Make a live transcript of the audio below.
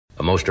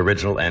A most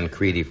original and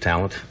creative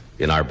talent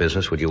in our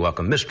business. Would you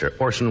welcome Mr.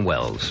 Orson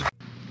Welles?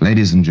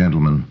 Ladies and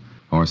gentlemen,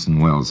 Orson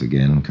Welles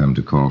again, come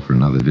to call for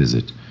another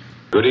visit.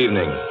 Good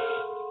evening.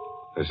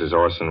 This is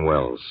Orson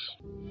Welles.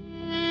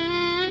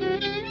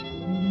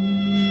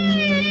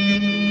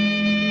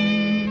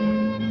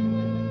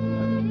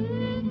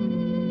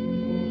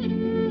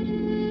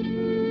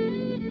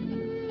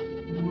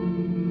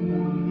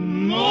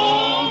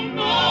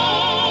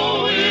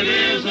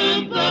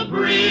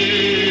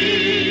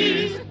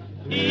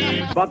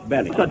 Buck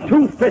Benny, a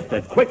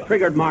two-fisted,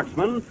 quick-triggered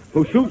marksman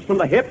who shoots from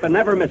the hip and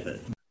never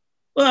misses.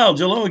 Well,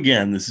 hello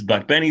again. This is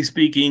Buck Benny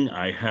speaking.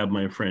 I have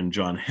my friend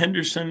John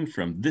Henderson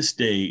from This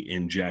Day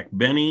in Jack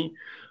Benny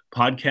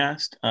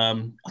podcast.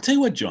 I'll tell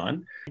you what,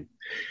 John.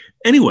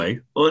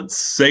 Anyway, let's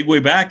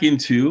segue back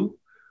into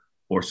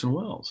Orson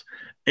Welles.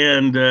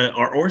 And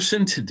our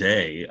Orson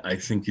today, I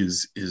think,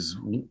 is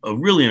a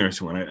really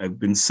interesting one. I've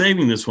been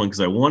saving this one because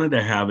I wanted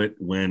to have it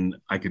when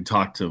I could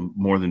talk to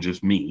more than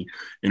just me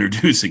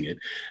introducing it.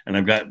 And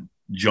I've got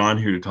John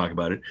here to talk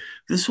about it.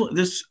 This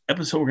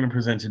episode we're going to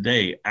present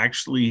today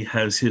actually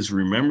has his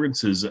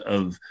remembrances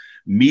of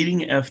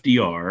meeting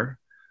FDR,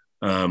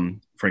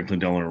 Franklin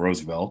Delano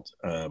Roosevelt,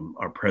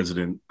 our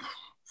president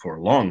for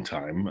a long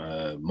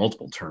time,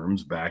 multiple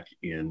terms back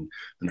in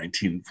from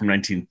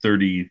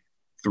 1933,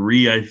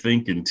 I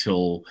think,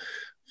 until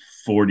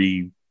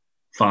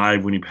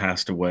 45 when he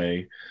passed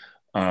away.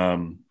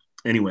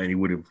 Anyway, he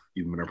would have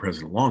even been our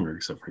president longer,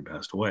 except for he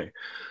passed away.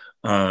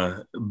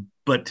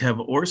 But to have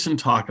Orson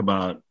talk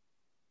about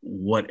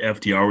what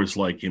FDR was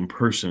like in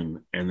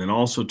person, and then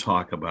also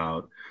talk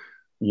about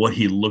what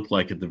he looked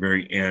like at the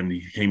very end.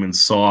 He came and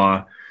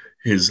saw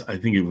I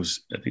think it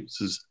was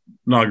his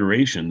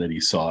inauguration that he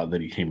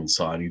came and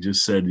saw, and he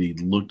just said he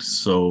looked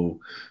so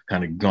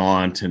kind of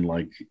gaunt and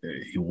like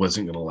he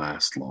wasn't going to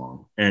last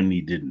long, and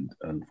he didn't,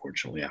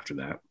 unfortunately, after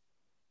that.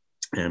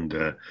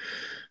 And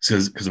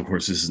says, because of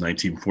course this is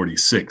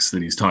 1946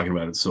 that he's talking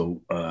about it,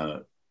 so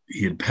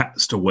he had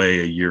passed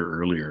away a year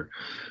earlier.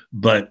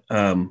 But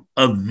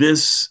of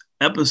this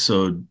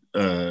episode,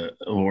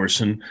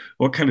 Orson,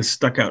 what kind of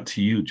stuck out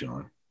to you,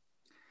 John?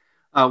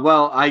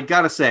 Well, I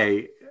gotta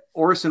say,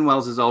 Orson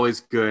Welles is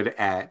always good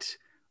at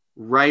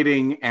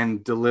writing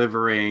and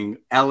delivering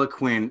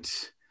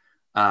eloquent,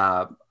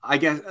 I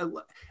guess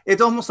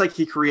it's almost like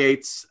he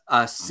creates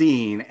a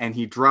scene and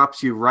he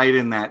drops you right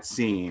in that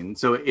scene.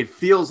 So it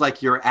feels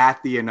like you're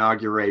at the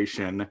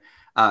inauguration.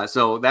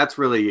 So that's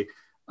really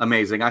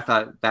amazing. I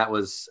thought that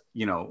was,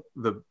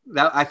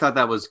 I thought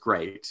that was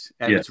great.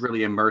 And It's really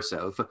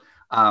immersive.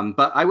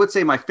 But I would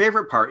say my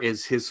favorite part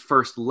is his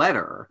first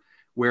letter,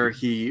 where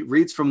he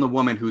reads from the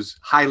woman who's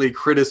highly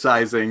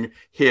criticizing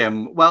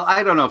him. Well,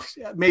 I don't know if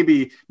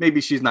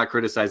maybe she's not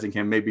criticizing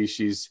him. Maybe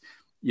she's,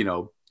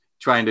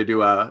 trying to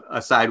do a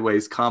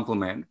sideways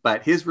compliment.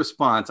 But his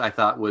response, I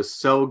thought, was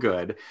so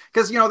good.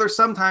 Because, there's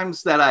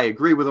sometimes that I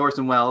agree with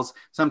Orson Welles,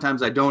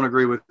 sometimes I don't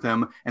agree with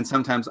him, and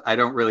sometimes I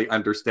don't really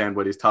understand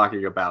what he's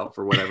talking about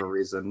for whatever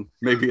reason.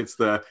 Maybe it's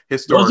the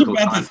historical Those are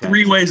about context. the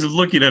three ways of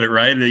looking at it,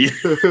 right?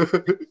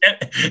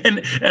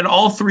 and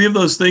all three of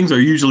those things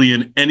are usually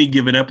in any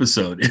given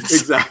episode. It's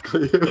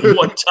exactly.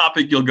 one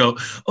topic you'll go,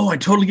 oh, I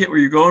totally get where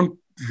you're going.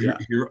 Yeah.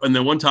 And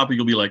then one topic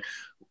you'll be like,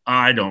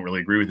 I don't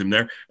really agree with him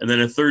there. And then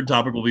a third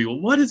topic will be,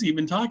 well, what is he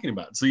even talking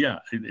about? So yeah,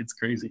 it's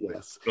crazy.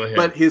 Yes. Go ahead.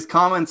 But his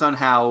comments on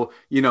how,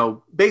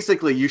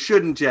 basically you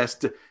shouldn't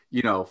just,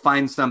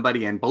 find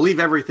somebody and believe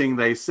everything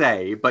they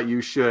say, but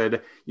you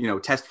should,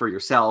 test for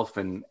yourself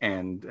and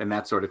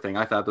that sort of thing.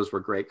 I thought those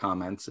were great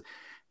comments.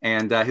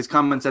 And his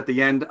comments at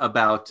the end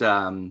about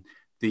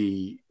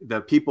the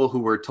people who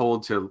were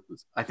told to,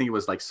 I think it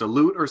was like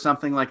salute or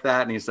something like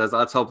that. And he says,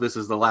 let's hope this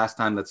is the last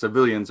time that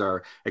civilians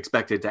are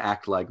expected to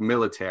act like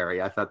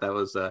military. I thought that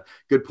was a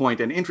good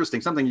point and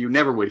interesting, something you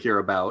never would hear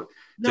about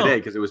today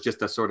because it was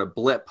just a sort of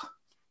blip.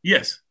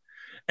 Yes.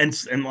 And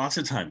lots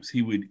of times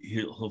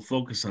he'll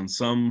focus on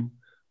some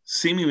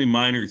seemingly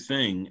minor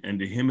thing, and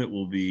to him it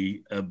will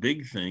be a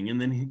big thing.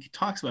 And then he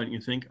talks about it and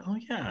you think, oh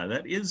yeah,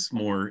 that is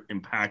more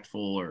impactful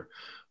or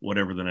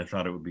whatever than I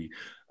thought it would be.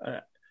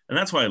 And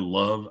that's why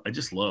I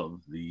just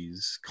love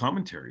these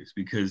commentaries,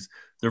 because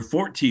they're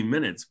 14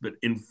 minutes, but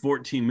in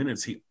 14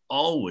 minutes, he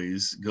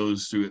always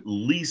goes through at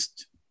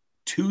least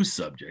two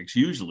subjects,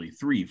 usually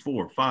 3,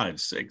 4,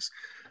 5, 6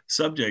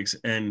 subjects.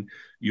 And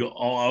you'll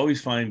always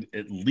find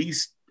at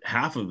least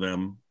half of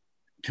them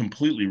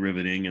completely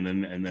riveting. And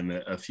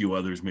then a few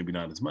others, maybe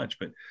not as much,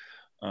 but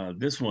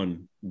this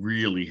one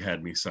really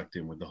had me sucked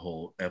in with the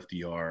whole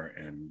FDR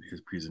and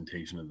his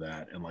presentation of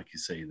that. And like you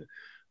say,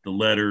 the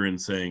letter and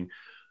saying,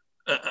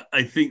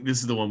 I think this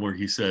is the one where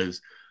he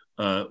says,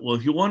 well,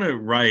 if you want to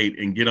write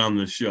and get on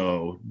the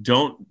show,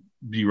 don't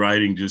be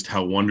writing just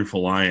how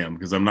wonderful I am,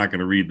 because I'm not going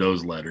to read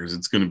those letters.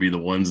 It's going to be the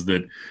ones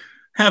that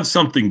have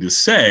something to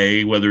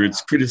say, whether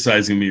it's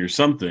criticizing me or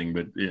something.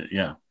 But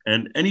yeah.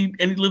 And he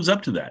lives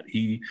up to that.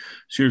 He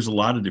shares a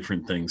lot of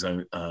different things.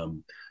 A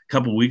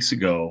couple weeks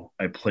ago,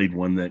 I played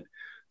one that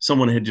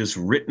someone had just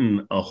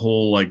written a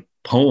whole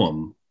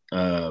poem,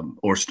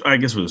 or I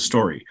guess it was a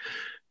story.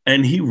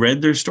 and he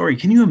read their story.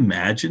 Can you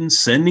imagine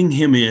sending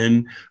him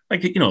in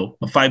like, you know,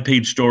 a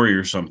 5-page story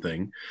or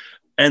something,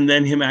 and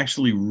then him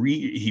actually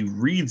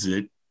reads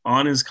it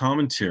on his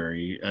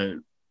commentary?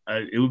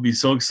 It would be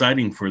so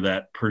exciting for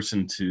that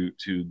person to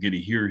get to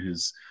hear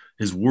his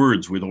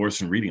words with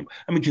Orson reading them.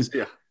 I mean, because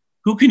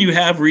who can you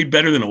have read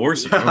better than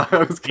Orson? Yeah, I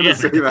was going to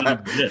say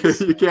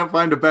that. You can't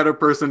find a better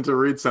person to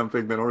read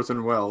something than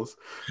Orson Welles.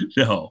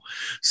 No.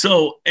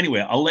 So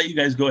anyway, I'll let you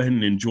guys go ahead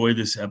and enjoy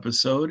this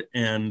episode,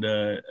 and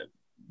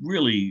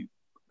really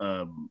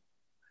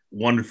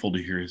wonderful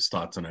to hear his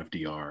thoughts on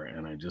FDR.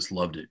 And I just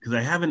loved it because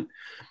I haven't,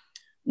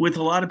 with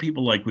a lot of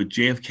people, like with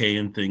JFK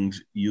and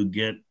things, you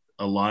get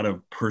a lot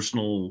of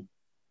personal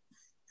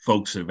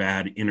folks that have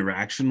had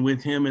interaction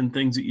with him and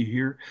things that you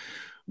hear.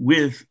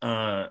 With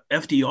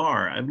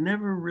FDR, I've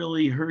never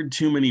really heard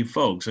too many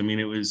folks. I mean,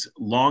 it was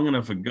long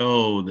enough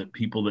ago that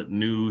people that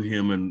knew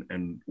him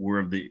and were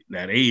of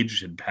that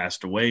age had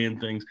passed away and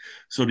things.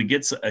 So to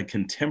get a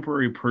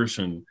contemporary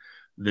person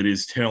that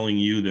is telling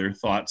you their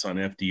thoughts on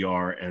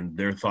FDR and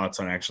their thoughts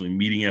on actually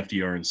meeting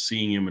FDR and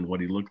seeing him and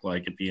what he looked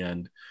like at the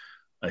end,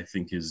 I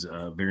think is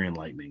very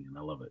enlightening, and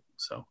I love it.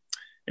 So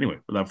anyway,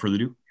 without further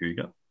ado, here you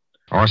go.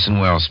 Orson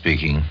Welles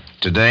speaking.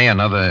 Today,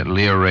 another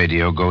Lear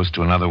radio goes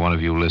to another one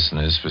of you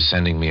listeners for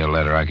sending me a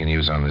letter I can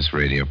use on this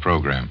radio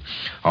program.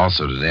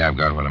 Also today, I've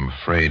got what I'm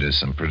afraid is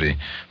some pretty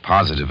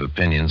positive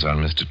opinions on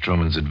Mr.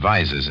 Truman's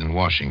advisors in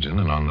Washington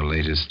and on the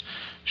latest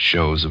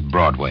shows of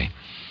Broadway.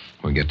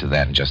 We'll get to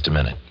that in just a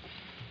minute.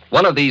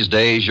 One of these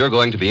days, you're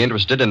going to be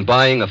interested in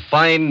buying a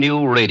fine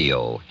new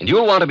radio, and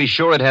you'll want to be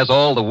sure it has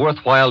all the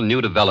worthwhile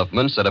new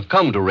developments that have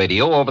come to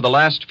radio over the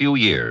last few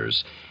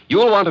years.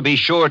 You'll want to be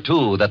sure,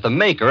 too, that the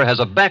maker has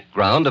a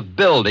background of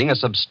building a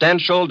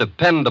substantial,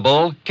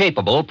 dependable,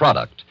 capable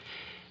product.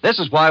 This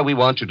is why we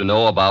want you to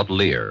know about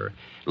Lear.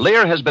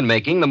 Lear has been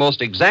making the most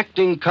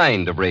exacting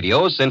kind of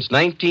radios since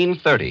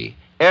 1930,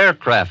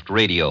 aircraft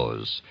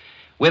radios.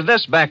 With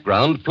this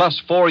background, plus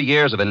 4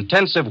 years of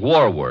intensive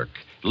war work,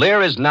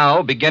 Lear is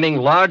now beginning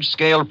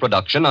large-scale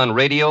production on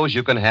radios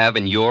you can have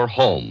in your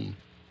home.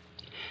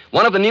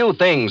 One of the new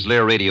things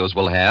Lear radios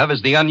will have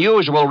is the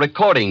unusual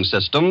recording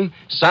system,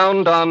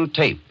 Sound on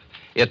Tape.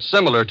 It's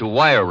similar to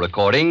wire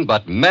recording,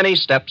 but many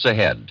steps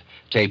ahead.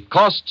 Tape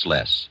costs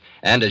less,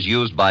 and as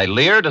used by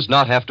Lear, does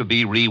not have to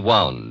be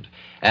rewound.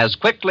 As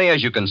quickly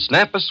as you can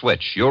snap a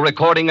switch, you're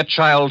recording a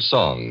child's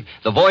song,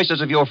 the voices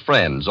of your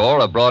friends, or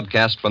a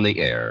broadcast from the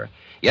air.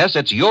 Yes,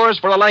 it's yours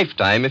for a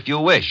lifetime if you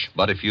wish,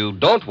 but if you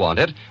don't want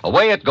it,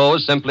 away it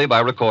goes simply by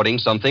recording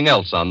something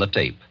else on the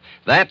tape.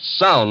 That's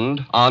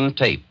Sound on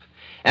Tape.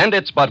 And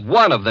it's but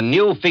one of the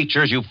new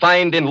features you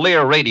find in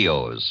Lear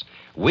radios.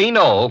 We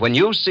know when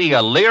you see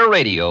a Lear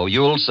radio,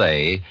 you'll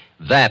say,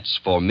 "That's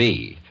for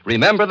me."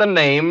 Remember the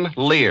name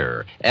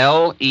Lear,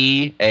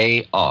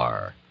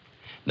 L-E-A-R.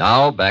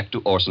 Now back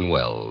to Orson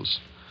Welles.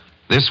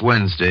 This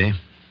Wednesday,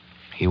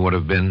 he would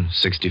have been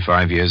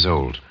 65 years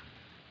old.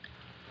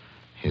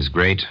 His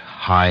great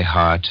high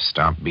heart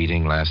stopped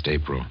beating last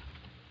April.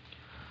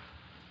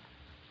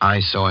 I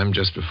saw him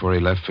just before he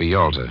left for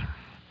Yalta,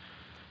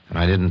 and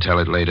I didn't tell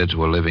it later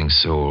to a living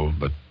soul,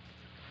 but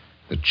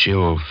the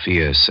chill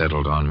fear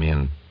settled on me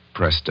and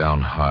pressed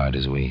down hard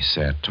as we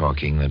sat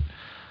talking that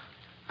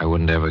I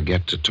wouldn't ever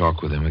get to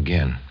talk with him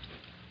again.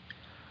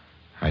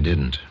 I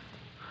didn't.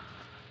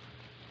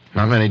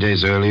 Not many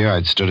days earlier,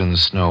 I'd stood in the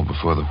snow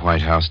before the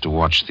White House to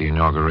watch the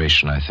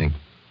inauguration. I think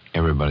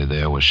everybody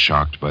there was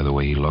shocked by the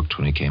way he looked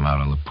when he came out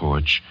on the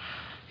porch,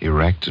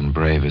 erect and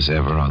brave as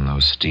ever on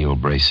those steel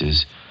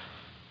braces,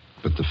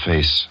 but the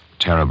face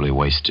terribly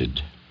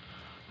wasted,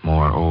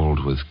 more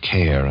old with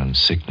care and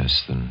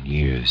sickness than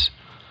years.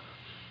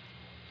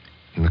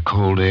 In the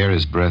cold air,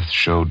 his breath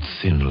showed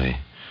thinly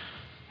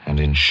and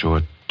in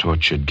short,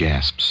 tortured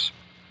gasps.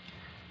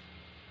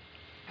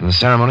 In the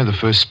ceremony, the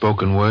first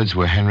spoken words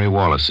were Henry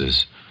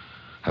Wallace's.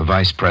 A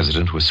vice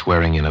president was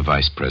swearing in a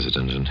vice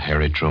president, and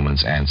Harry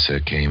Truman's answer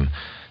came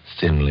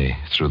thinly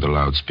through the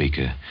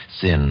loudspeaker.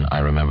 Thin, I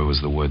remember,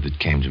 was the word that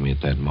came to me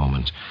at that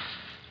moment.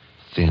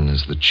 Thin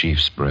as the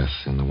chief's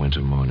breath in the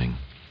winter morning.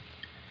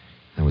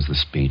 There was the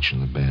speech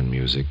and the band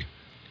music.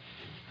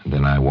 And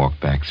then I walked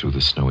back through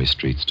the snowy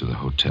streets to the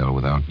hotel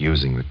without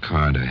using the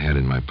card I had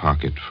in my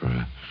pocket for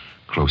a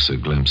closer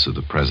glimpse of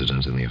the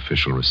president and the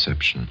official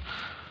reception.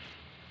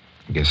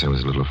 I guess I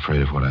was a little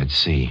afraid of what I'd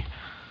see.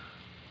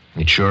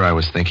 And sure, I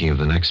was thinking of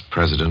the next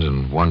president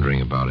and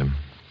wondering about him.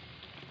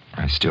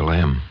 I still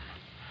am.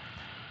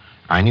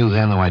 I knew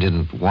then, though I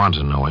didn't want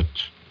to know it,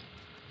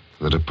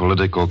 that a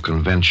political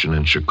convention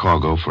in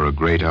Chicago for a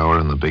great hour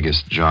and the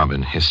biggest job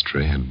in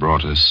history had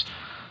brought us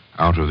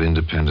out of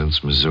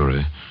Independence,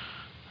 Missouri,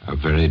 a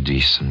very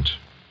decent,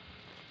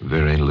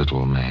 very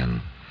little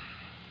man.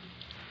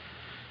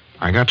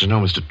 I got to know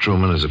Mr.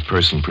 Truman as a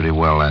person pretty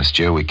well last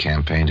year. We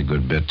campaigned a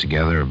good bit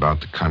together about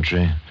the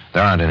country.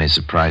 There aren't any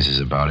surprises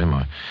about him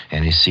or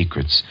any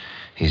secrets.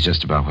 He's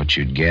just about what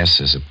you'd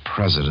guess as a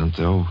president,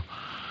 though.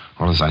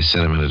 Well, as I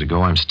said a minute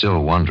ago, I'm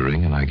still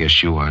wondering, and I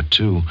guess you are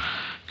too.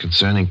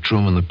 Concerning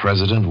Truman the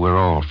president, we're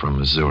all from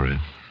Missouri.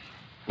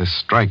 This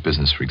strike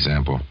business, for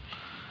example.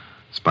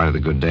 In spite of the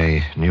good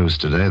day news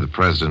today, the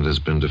president has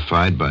been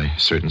defied by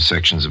certain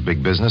sections of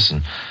big business,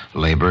 and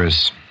labor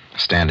is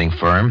standing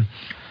firm.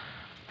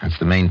 That's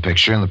the main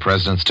picture, and the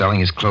president's telling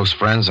his close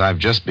friends, I've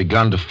just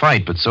begun to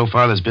fight, but so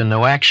far there's been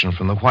no action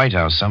from the White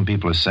House. Some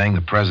people are saying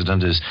the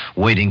president is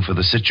waiting for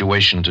the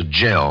situation to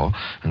gel,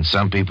 and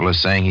some people are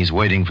saying he's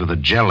waiting for the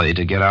jelly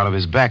to get out of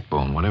his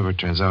backbone. Whatever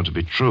turns out to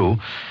be true,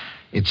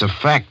 it's a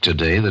fact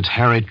today that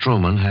Harry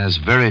Truman has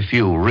very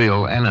few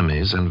real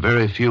enemies and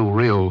very few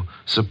real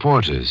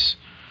supporters.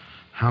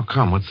 How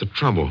come? What's the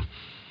trouble?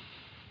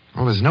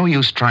 Well, there's no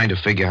use trying to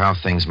figure how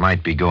things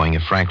might be going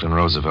if Franklin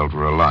Roosevelt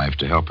were alive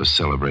to help us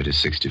celebrate his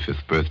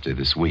 65th birthday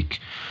this week.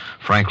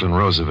 Franklin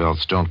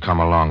Roosevelts don't come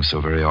along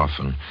so very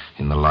often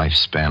in the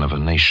lifespan of a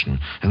nation.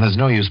 And there's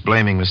no use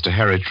blaming Mr.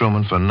 Harry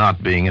Truman for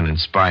not being an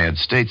inspired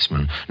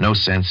statesman. No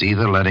sense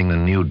either letting the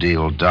New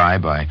Deal die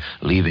by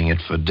leaving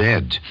it for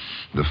dead.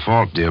 The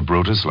fault, dear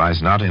Brutus,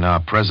 lies not in our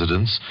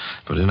presidents,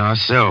 but in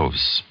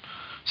ourselves.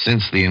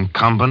 Since the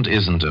incumbent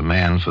isn't a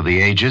man for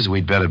the ages,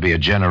 we'd better be a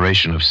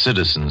generation of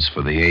citizens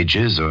for the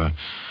ages, or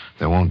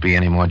there won't be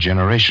any more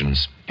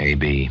generations.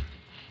 A.B.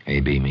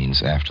 A.B.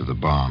 means after the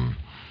bomb.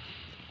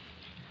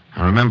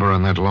 I remember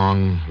on that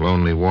long,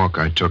 lonely walk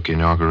I took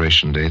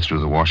Inauguration Day through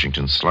the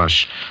Washington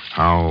slush,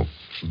 how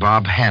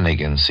Bob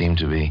Hannigan seemed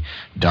to be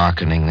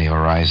darkening the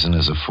horizon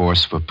as a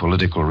force for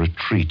political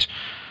retreat.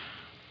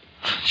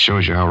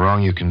 Shows you how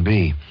wrong you can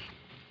be.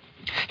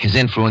 His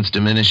influence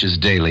diminishes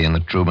daily in the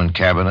Truman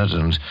cabinet,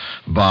 and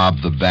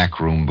Bob, the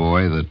backroom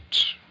boy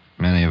that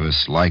many of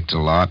us liked a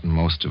lot and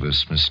most of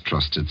us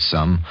mistrusted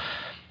some,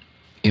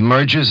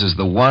 emerges as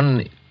the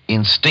one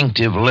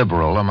instinctive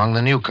liberal among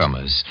the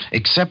newcomers.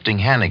 Excepting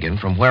Hannigan,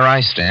 from where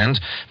I stand,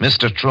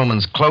 Mr.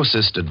 Truman's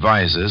closest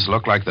advisors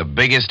look like the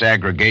biggest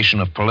aggregation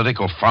of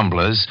political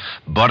fumblers,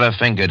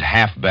 butter-fingered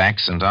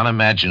halfbacks, and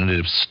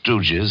unimaginative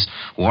stooges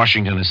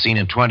Washington has seen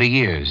in 20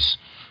 years.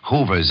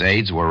 Hoover's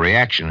aides were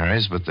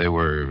reactionaries, but they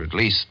were, at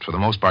least for the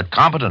most part,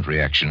 competent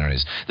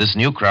reactionaries. This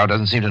new crowd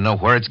doesn't seem to know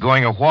where it's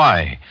going or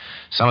why.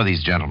 Some of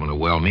these gentlemen are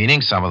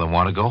well-meaning, some of them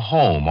want to go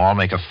home, all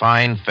make a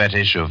fine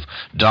fetish of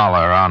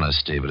dollar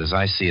honesty, but as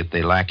I see it,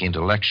 they lack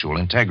intellectual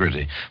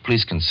integrity.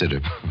 Please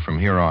consider, from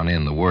here on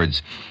in, the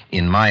words,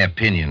 in my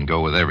opinion,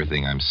 go with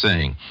everything I'm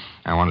saying.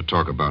 I want to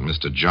talk about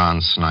Mr.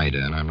 John Snyder,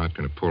 and I'm not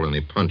going to pull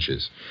any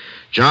punches.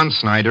 John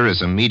Snyder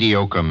is a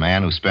mediocre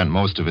man who spent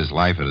most of his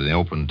life at an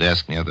open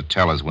desk near the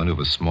teller's window of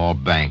a small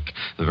bank.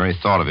 The very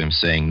thought of him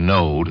saying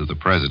no to the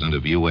president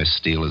of U.S.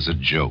 Steel is a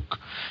joke.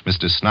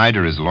 Mr.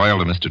 Snyder is loyal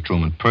to Mr.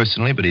 Truman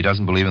personally, but he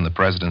doesn't believe in the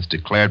president's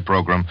declared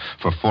program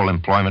for full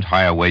employment,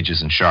 higher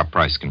wages, and sharp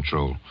price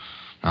control.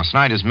 Now,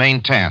 Snyder's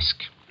main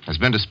task has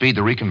been to speed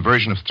the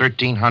reconversion of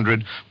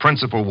 1,300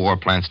 principal war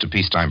plants to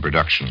peacetime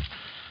production.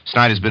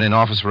 Snyder's been in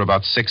office for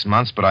about 6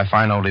 months, but I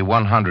find only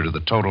 100 of the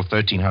total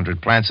 1,300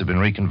 plants have been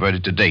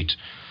reconverted to date.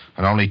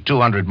 And only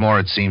 200 more,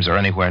 it seems, are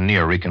anywhere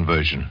near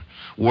reconversion.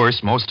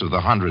 Worse, most of the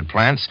 100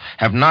 plants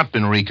have not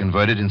been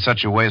reconverted in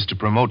such a way as to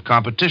promote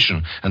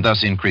competition and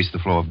thus increase the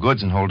flow of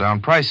goods and hold down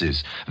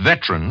prices.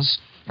 Veterans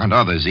and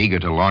others eager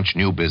to launch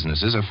new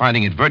businesses are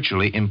finding it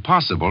virtually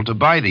impossible to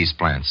buy these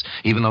plants,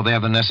 even though they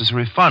have the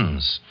necessary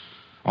funds.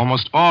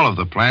 Almost all of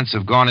the plants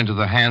have gone into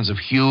the hands of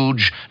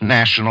huge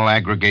national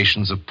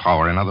aggregations of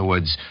power. In other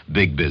words,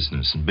 big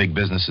business. And big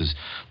business has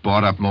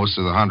bought up most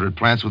of the 100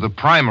 plants with the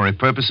primary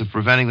purpose of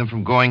preventing them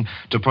from going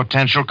to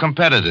potential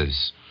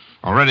competitors.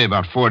 Already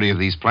about 40 of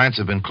these plants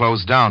have been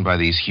closed down by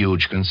these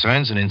huge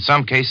concerns, and in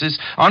some cases,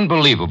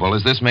 unbelievable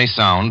as this may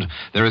sound,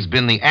 there has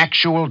been the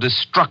actual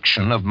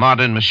destruction of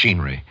modern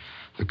machinery,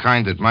 the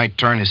kind that might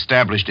turn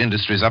established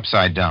industries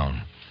upside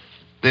down.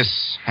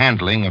 This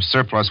handling of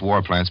surplus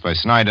war plants by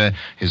Snyder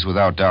is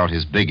without doubt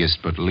his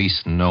biggest but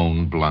least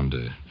known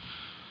blunder.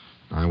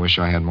 I wish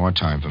I had more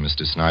time for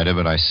Mr. Snyder,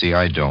 but I see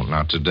I don't,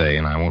 not today,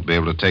 and I won't be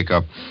able to take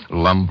up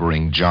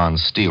lumbering John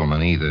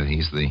Steelman either.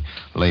 He's the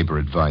labor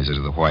advisor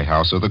to the White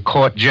House, or the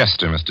court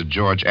jester, Mr.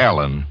 George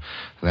Allen,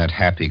 that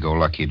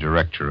happy-go-lucky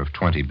director of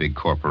 20 big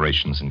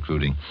corporations,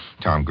 including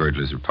Tom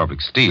Girdler's Republic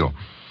Steel.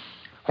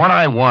 What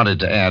I wanted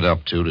to add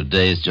up to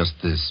today is just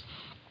this.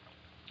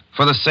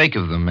 For the sake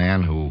of the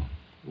man who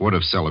would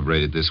have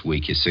celebrated this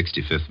week his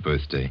 65th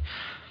birthday,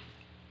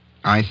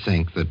 I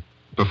think that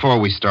before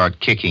we start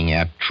kicking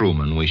at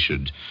Truman, we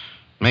should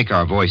make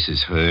our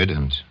voices heard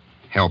and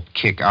help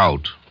kick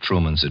out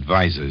Truman's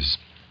advisors.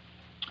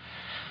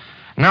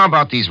 Now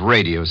about these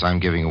radios I'm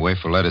giving away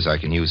for letters I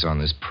can use on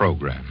this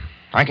program.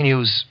 I can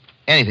use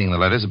anything in the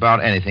letters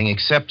about anything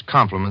except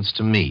compliments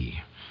to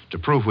me. To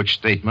prove which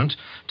statement,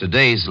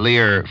 today's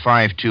Lear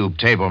 5-tube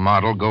table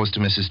model goes to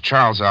Mrs.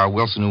 Charles R.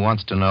 Wilson, who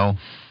wants to know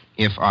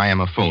if I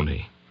am a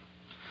phony.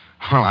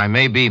 Well, I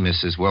may be,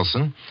 Mrs.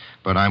 Wilson,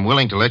 but I'm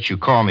willing to let you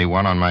call me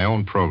one on my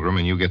own program,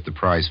 and you get the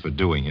prize for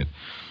doing it.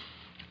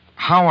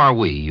 How are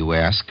we, you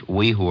ask,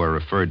 we who are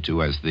referred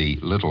to as the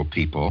little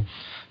people,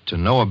 to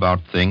know about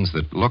things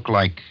that look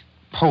like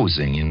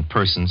posing in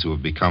persons who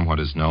have become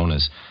what is known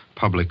as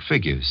public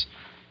figures?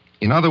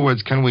 In other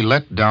words, can we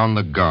let down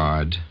the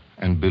guard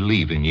and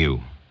believe in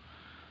you?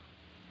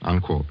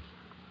 Unquote.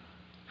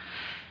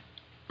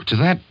 To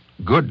that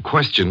good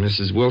question,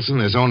 Mrs. Wilson,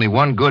 there's only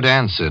one good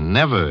answer.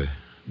 Never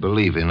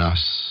believe in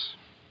us.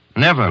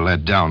 Never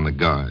let down the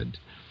guard.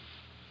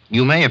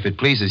 You may, if it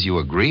pleases you,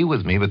 agree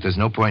with me, but there's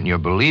no point in your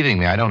believing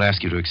me. I don't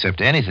ask you to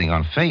accept anything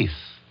on faith.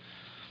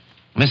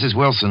 Mrs.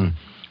 Wilson,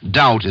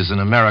 doubt is an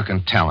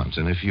American talent,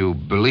 and if you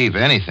believe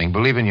anything,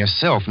 believe in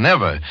yourself.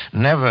 Never,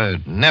 never,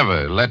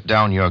 never let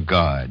down your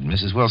guard.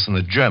 Mrs. Wilson,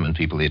 the German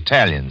people, the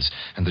Italians,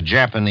 and the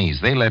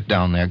Japanese, they let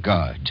down their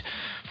guard.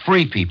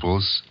 Free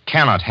peoples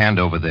cannot hand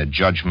over their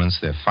judgments,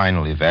 their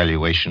final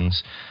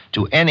evaluations,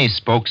 to any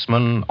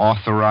spokesman,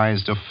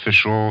 authorized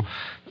official,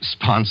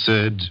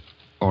 sponsored,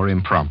 or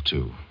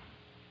impromptu.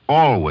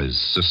 Always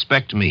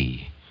suspect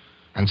me,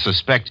 and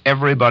suspect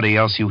everybody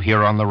else you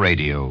hear on the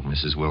radio,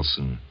 Mrs.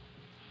 Wilson.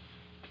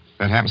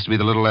 That happens to be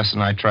the little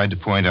lesson I tried to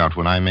point out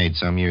when I made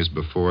some years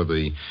before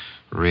the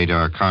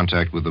radar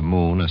contact with the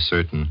moon a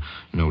certain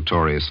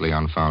notoriously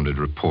unfounded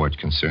report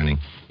concerning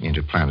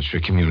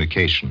interplanetary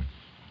communication.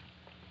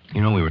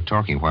 You know, we were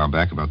talking a while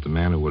back about the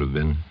man who would have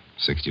been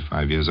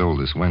 65 years old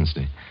this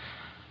Wednesday.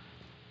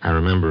 I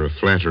remember a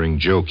flattering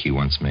joke he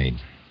once made.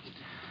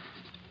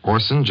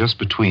 Orson, just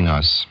between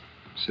us,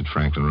 said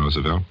Franklin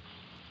Roosevelt,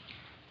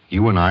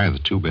 you and I are the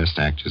two best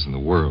actors in the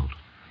world,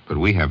 but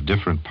we have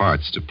different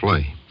parts to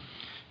play.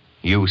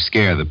 You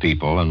scare the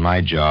people, and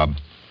my job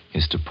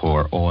is to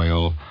pour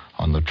oil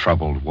on the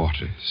troubled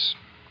waters.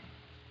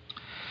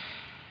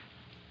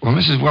 Well,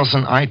 Mrs.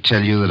 Wilson, I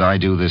tell you that I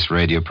do this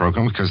radio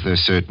program because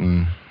there's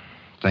certain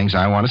things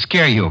I want to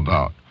scare you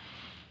about.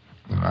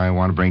 I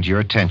want to bring to your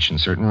attention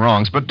certain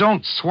wrongs, but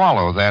don't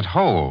swallow that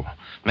whole.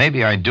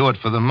 Maybe I do it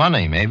for the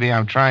money. Maybe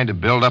I'm trying to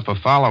build up a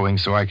following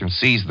so I can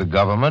seize the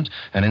government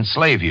and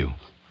enslave you.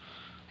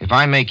 If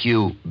I make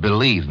you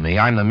believe me,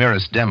 I'm the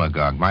merest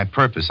demagogue. My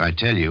purpose, I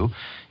tell you,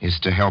 is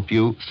to help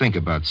you think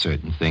about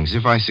certain things.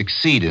 If I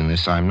succeed in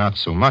this, I'm not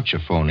so much a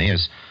phony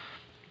as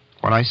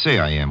what I say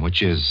I am,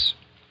 which is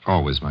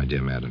always, my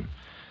dear madam,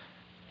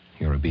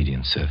 your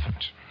obedient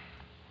servant.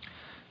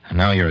 And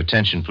now your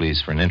attention,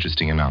 please, for an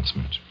interesting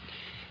announcement.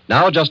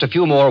 Now, just a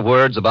few more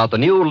words about the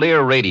new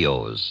Lear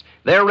radios.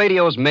 They're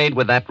radios made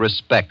with that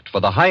respect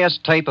for the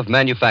highest type of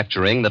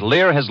manufacturing that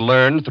Lear has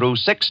learned through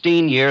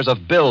 16 years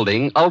of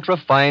building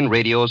ultra-fine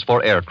radios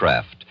for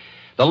aircraft.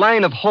 The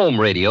line of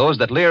home radios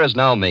that Lear is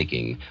now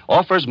making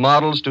offers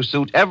models to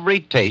suit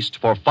every taste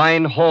for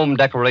fine home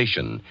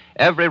decoration,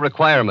 every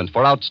requirement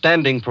for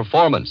outstanding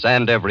performance,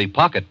 and every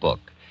pocketbook.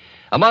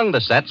 Among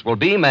the sets will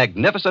be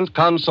magnificent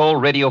console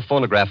radio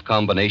phonograph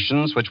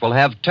combinations which will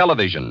have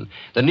television,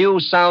 the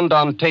new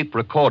sound-on-tape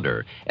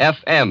recorder,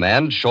 FM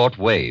and short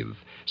wave.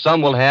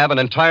 Some will have an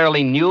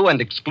entirely new and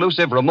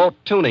exclusive remote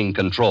tuning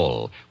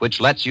control,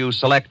 which lets you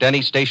select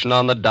any station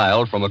on the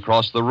dial from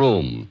across the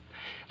room.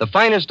 The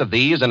finest of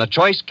these in a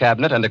choice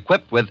cabinet and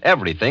equipped with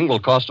everything will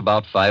cost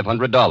about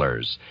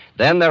 $500.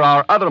 Then there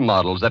are other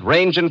models that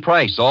range in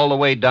price all the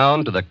way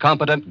down to the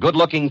competent,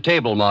 good-looking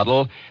table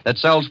model that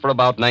sells for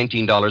about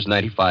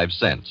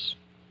 $19.95.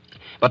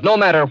 But no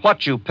matter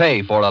what you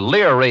pay for a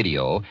Lear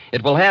radio,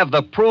 it will have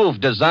the proved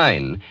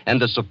design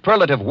and the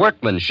superlative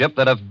workmanship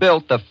that have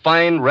built the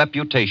fine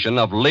reputation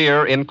of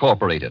Lear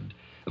Incorporated.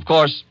 Of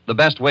course, the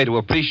best way to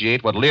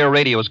appreciate what Lear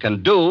radios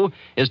can do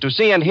is to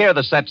see and hear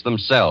the sets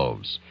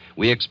themselves.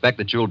 We expect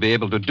that you'll be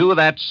able to do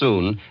that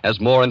soon as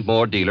more and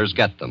more dealers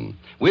get them.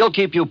 We'll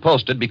keep you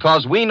posted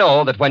because we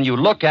know that when you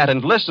look at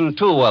and listen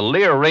to a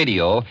Lear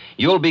radio,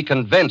 you'll be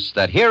convinced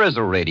that here is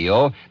a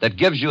radio that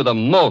gives you the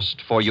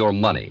most for your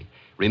money.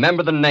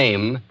 Remember the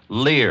name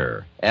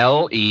Lear,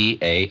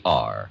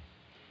 L-E-A-R.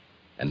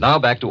 And now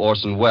back to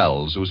Orson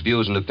Welles, whose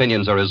views and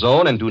opinions are his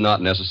own and do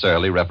not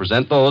necessarily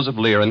represent those of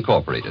Lear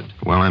Incorporated.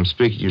 Well, I'm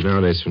speaking to you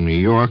nowadays from New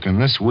York, and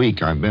this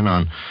week I've been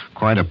on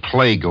quite a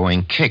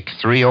play-going kick.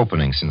 3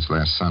 openings since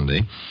last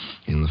Sunday.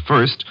 In the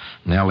first,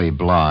 Nellie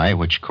Bly,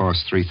 which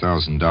cost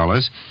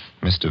 $3,000.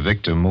 Mr.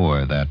 Victor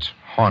Moore, that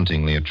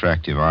hauntingly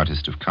attractive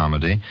artist of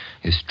comedy,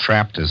 is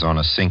trapped as on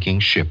a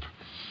sinking ship.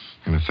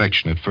 An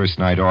affectionate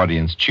first-night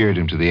audience cheered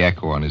him to the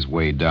echo on his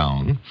way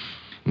down.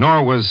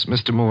 Nor was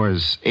Mr.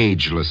 Moore's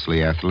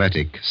agelessly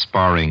athletic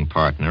sparring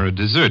partner a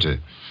deserter.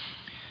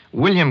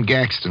 William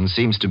Gaxton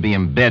seems to be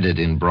embedded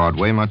in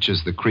Broadway, much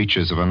as the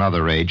creatures of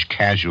another age,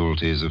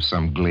 casualties of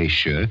some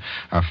glacier,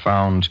 are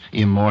found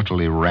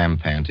immortally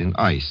rampant in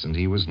ice, and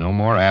he was no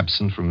more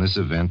absent from this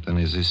event than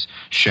is his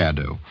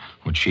shadow,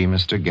 which he,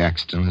 Mr.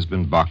 Gaxton, has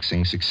been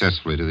boxing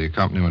successfully to the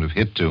accompaniment of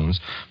hit tunes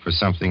for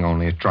something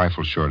only a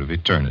trifle short of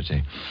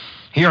eternity.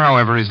 Here,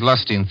 however, his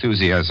lusty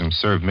enthusiasm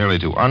served merely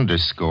to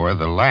underscore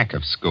the lack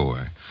of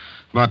score.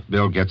 But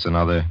Bill gets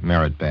another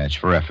merit badge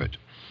for effort.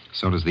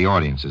 So does the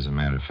audience, as a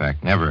matter of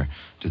fact. Never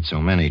did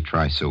so many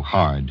try so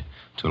hard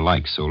to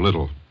like so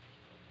little.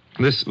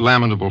 This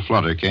lamentable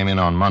flutter came in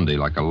on Monday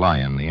like a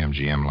lion, the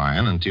MGM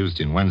lion, and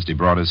Tuesday and Wednesday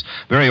brought us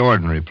very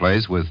ordinary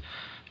plays with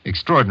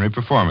extraordinary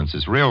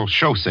performances, real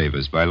show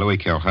savers by Louis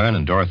Calhern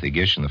and Dorothy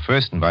Gish in the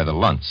first and by the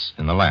Luntz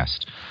in the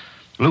last.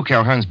 Lou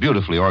Calhoun's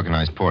beautifully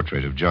organized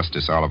portrait of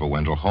Justice Oliver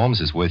Wendell Holmes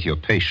is worth your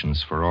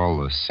patience for all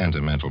the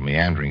sentimental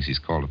meanderings he's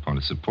called upon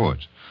to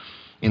support.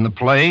 In the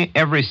play,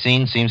 every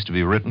scene seems to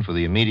be written for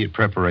the immediate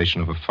preparation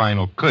of a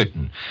final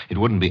curtain. It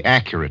wouldn't be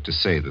accurate to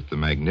say that The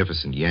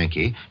Magnificent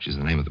Yankee, which is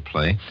the name of the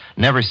play,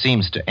 never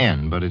seems to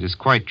end, but it is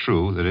quite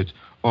true that it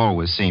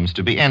always seems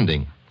to be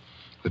ending.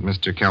 That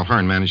Mr.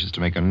 Calhoun manages to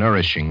make a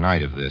nourishing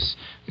night of this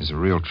is a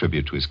real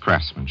tribute to his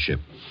craftsmanship.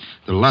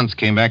 The Luntz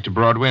came back to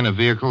Broadway in a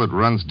vehicle that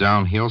runs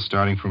downhill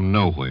starting from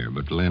nowhere,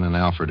 but Lynn and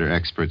Alfred are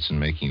experts in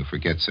making you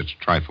forget such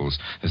trifles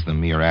as the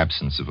mere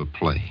absence of a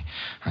play.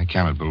 I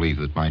cannot believe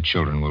that my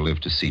children will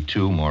live to see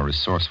two more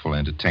resourceful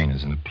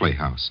entertainers in a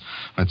playhouse.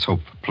 Let's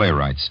hope for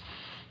playwrights.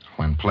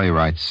 When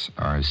playwrights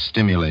are as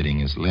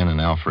stimulating as Lynn and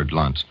Alfred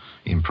Lunt,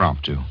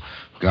 impromptu.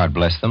 God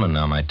bless them, and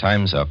now my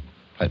time's up.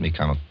 Let me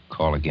come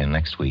call again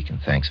next week, and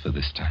thanks for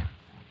this time.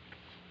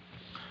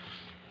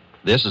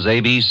 This is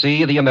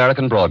ABC, the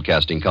American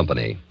Broadcasting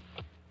Company.